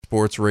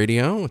Sports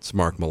Radio. It's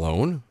Mark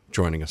Malone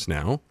joining us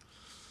now.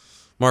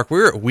 Mark,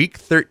 we're at week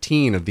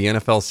 13 of the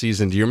NFL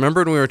season. Do you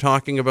remember when we were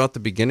talking about the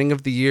beginning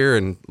of the year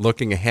and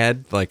looking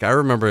ahead? Like, I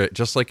remember it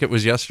just like it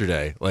was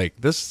yesterday. Like,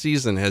 this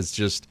season has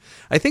just,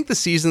 I think the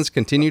seasons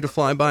continue to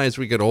fly by as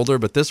we get older,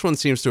 but this one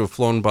seems to have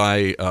flown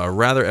by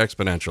rather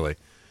exponentially.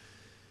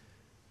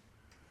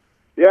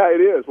 Yeah,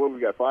 it is. Well, we've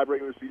got 5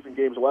 regular season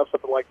games left,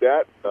 something like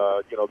that.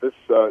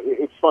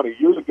 It's funny.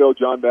 Years ago,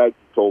 John Madden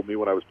told me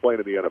when I was playing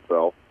in the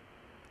NFL,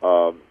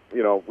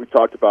 we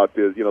talked about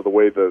the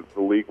way the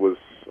league was,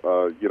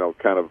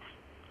 going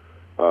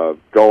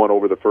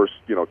over the first,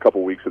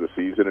 couple weeks of the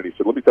season. And he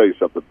said, let me tell you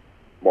something,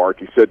 Mark.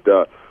 He said,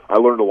 I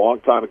learned a long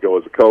time ago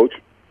as a coach.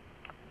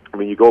 I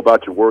mean, you go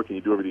about your work and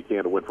you do everything you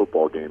can to win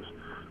football games.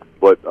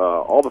 But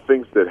all the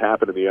things that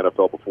happen in the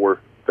NFL before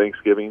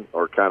Thanksgiving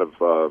are kind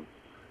of,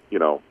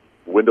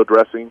 window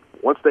dressing.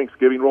 Once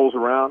Thanksgiving rolls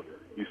around,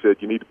 you said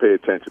you need to pay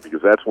attention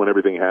because that's when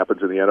everything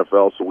happens in the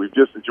NFL. So we've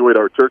just enjoyed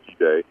our Turkey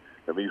Day,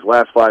 and these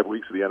last 5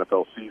 weeks of the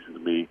NFL season to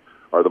me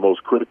are the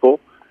most critical.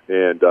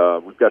 And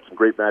we've got some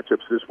great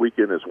matchups this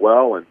weekend as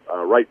well. And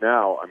right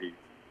now, I mean,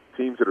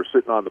 teams that are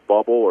sitting on the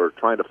bubble or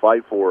trying to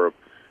fight for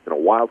a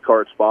wild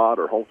card spot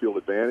or home field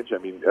advantage, I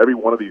mean, every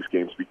one of these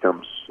games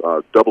becomes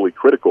doubly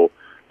critical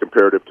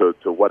comparative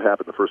to what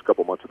happened the first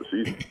couple months of the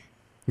season.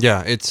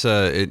 Yeah, it's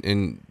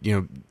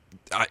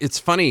it's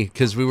funny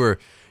because we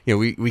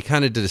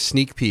kind of did a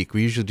sneak peek.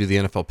 We usually do the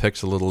NFL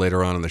picks a little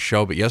later on in the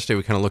show, but yesterday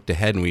we kind of looked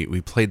ahead and we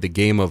played the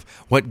game of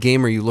what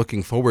game are you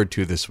looking forward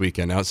to this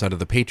weekend outside of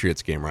the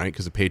Patriots game, right?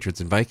 Because the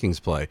Patriots and Vikings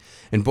play.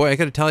 And boy, I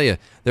got to tell you,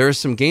 there are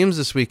some games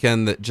this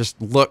weekend that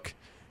just look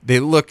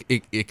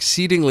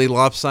exceedingly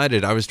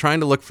lopsided. I was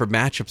trying to look for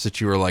matchups that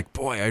you were like,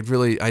 boy, I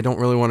don't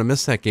really want to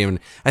miss that game. And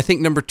I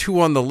think number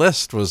 2 on the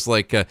list was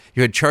like you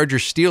had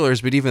Chargers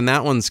Steelers, but even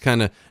that one's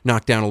kind of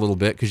knocked down a little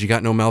bit because you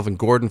got no Melvin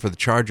Gordon for the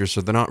Chargers, so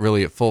they're not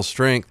really at full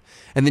strength.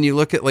 And then you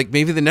look at like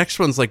maybe the next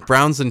one's like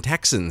Browns and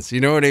Texans.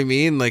 You know what I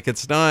mean? Like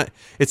it's not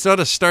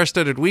a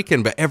star-studded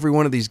weekend, but every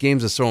one of these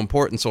games is so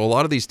important. So a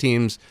lot of these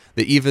teams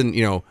that even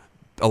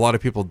a lot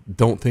of people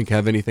don't think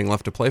have anything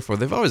left to play for.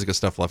 They've always got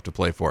stuff left to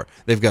play for.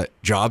 They've got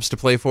jobs to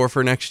play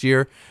for next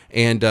year,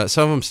 and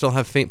some of them still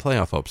have faint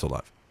playoff hopes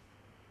alive.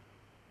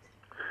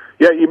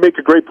 Yeah, you make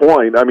a great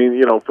point. I mean,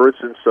 for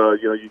instance,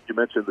 you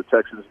mentioned the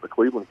Texans and the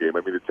Cleveland game.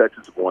 I mean, the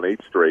Texans have won 8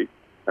 straight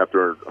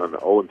after an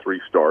 0-3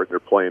 start. They're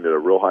playing at a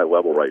real high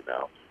level right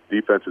now.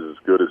 Defense is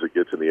as good as it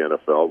gets in the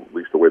NFL, at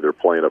least the way they're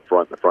playing up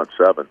front in the front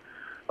 7.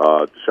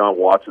 Deshaun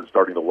Watson's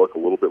starting to look a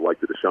little bit like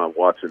the Deshaun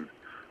Watson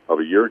of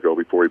a year ago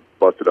before he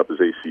busted up his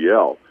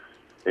ACL.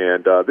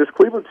 And this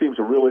Cleveland team's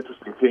a real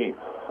interesting team.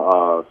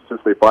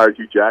 Since they fired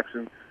Hugh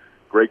Jackson,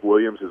 Greg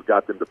Williams has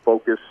got them to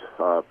focus.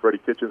 Freddie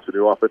Kitchens, the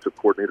new offensive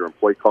coordinator and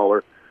play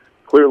caller,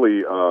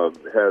 clearly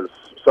has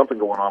something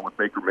going on with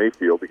Baker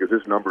Mayfield because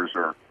his numbers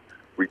are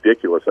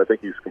ridiculous. I think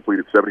he's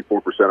completed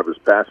 74% of his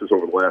passes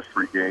over the last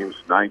 3 games,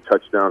 9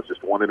 touchdowns,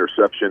 just 1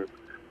 interception.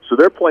 So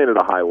they're playing at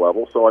a high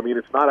level. So, I mean,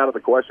 it's not out of the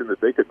question that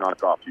they could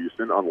knock off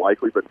Houston.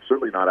 Unlikely, but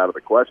certainly not out of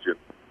the question.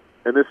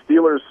 And this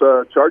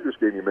Steelers-Chargers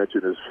game you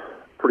mentioned is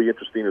pretty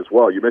interesting as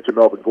well. You mentioned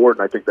Melvin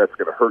Gordon. I think that's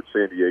going to hurt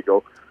San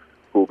Diego,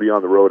 who will be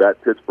on the road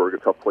at Pittsburgh, a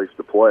tough place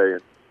to play. And,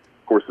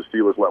 of course, the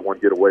Steelers let one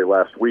get away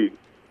last week.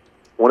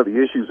 One of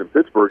the issues in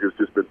Pittsburgh has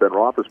just been Ben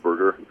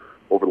Roethlisberger.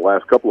 Over the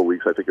last couple of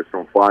weeks, I think it's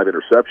thrown 5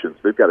 interceptions.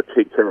 They've got to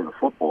take care of the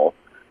football.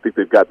 I think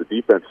they've got the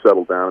defense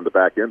settled down in the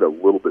back end a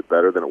little bit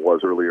better than it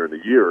was earlier in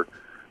the year.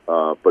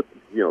 But,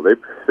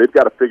 they've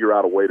got to figure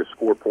out a way to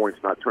score points,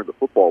 not turn the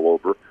football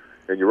over.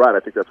 And you're right, I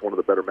think that's one of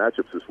the better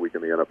matchups this week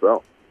in the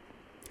NFL.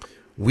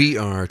 We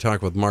are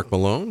talking with Mark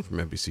Malone from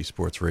NBC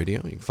Sports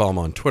Radio. You can follow him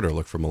on Twitter.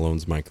 Look for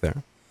Malone's Mic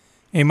there.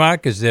 Hey,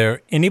 Mark, is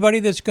there anybody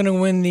that's going to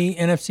win the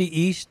NFC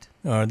East?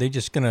 Or are they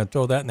just going to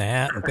throw that in the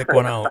hat and pick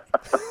one out?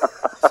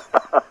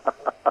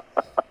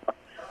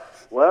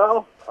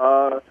 Well,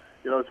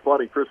 it's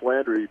funny. Chris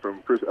Landry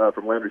from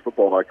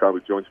LandryFootball.com, who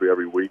joins me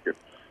every week, and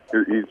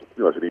he's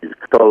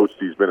coached.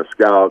 He's been a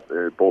scout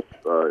both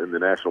in the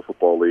National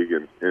Football League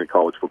and in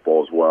college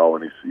football as well,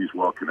 and he's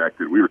well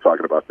connected. We were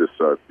talking about this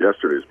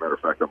yesterday, as a matter of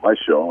fact, on my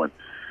show. And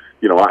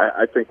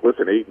I think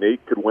 8-8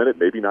 could win it,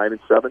 maybe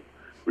 9-7.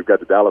 We've got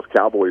the Dallas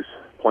Cowboys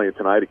playing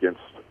tonight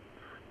against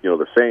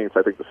the Saints.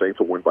 I think the Saints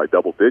will win by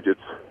double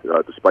digits,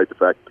 despite the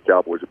fact that the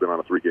Cowboys have been on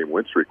a 3-game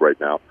win streak right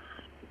now.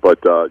 But,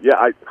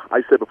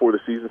 I said before the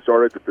season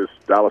started that this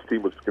Dallas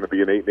team was going to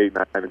be an 8-8,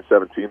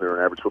 9-7 team. They're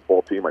an average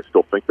football team. I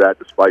still think that,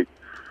 despite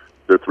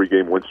their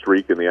 3-game win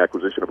streak and the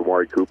acquisition of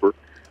Amari Cooper.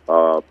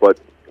 But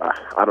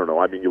I don't know.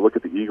 I mean, you look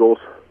at the Eagles,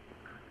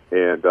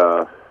 and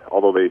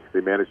although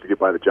they managed to get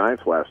by the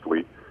Giants last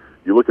week,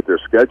 you look at their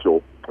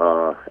schedule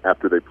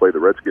after they play the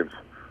Redskins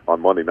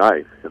on Monday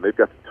night, and they've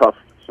got some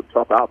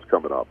tough outs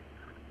coming up.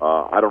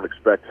 I don't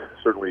expect,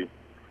 certainly,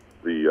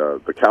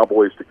 the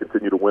Cowboys to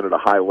continue to win at a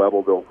high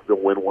level. They'll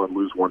win one,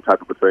 lose one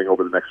type of a thing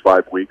over the next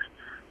 5 weeks.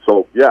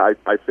 So, yeah,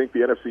 I think the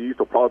NFC East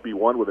will probably be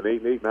one with an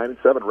 8-8,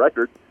 9-7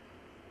 record.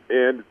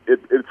 And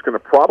it's going to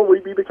probably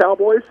be the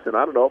Cowboys. And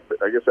I don't know,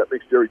 I guess that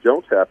makes Jerry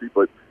Jones happy.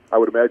 But I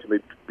would imagine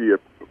they'd be a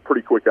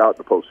pretty quick out in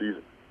the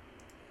postseason.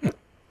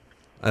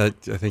 I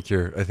think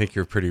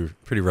you're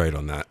pretty right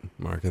on that,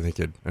 Mark. I think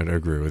I'd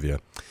agree with you.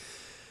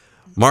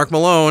 Mark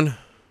Malone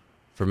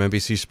from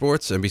NBC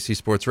Sports, NBC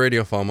Sports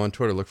Radio. Follow him on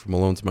Twitter. Look for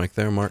Malone's Mike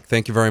there. Mark,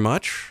 thank you very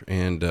much,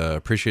 and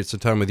appreciate some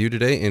time with you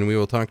today. And we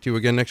will talk to you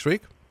again next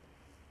week,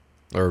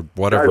 or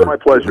whatever. It's my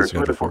pleasure. It's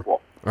good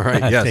football. All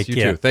right. Yes, Take you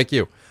care. too. Thank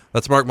you.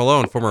 That's Mark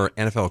Malone, former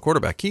NFL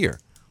quarterback, here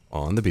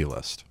on the B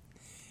List.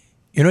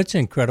 You know, it's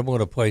incredible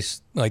at a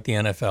place like the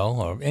NFL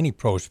or any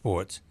pro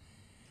sports.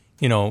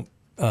 You know,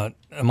 a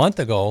month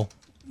ago,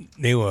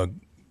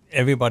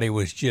 everybody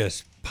was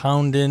just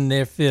pounding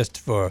their fist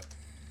for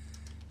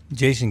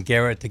Jason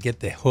Garrett to get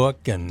the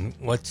hook and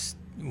what's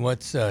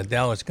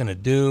Dallas going to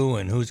do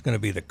and who's going to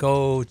be the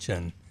coach.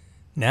 And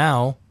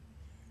now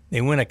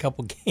they win a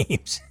couple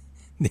games.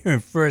 They're in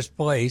first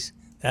place.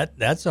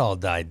 That's all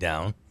died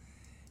down.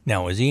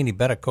 Now, is he any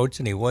better coach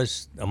than he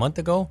was a month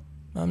ago?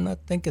 I'm not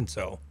thinking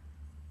so.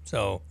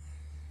 So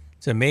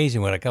it's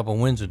amazing what a couple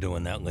wins will do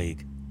in that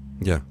league.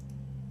 Yeah.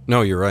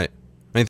 No, you're right.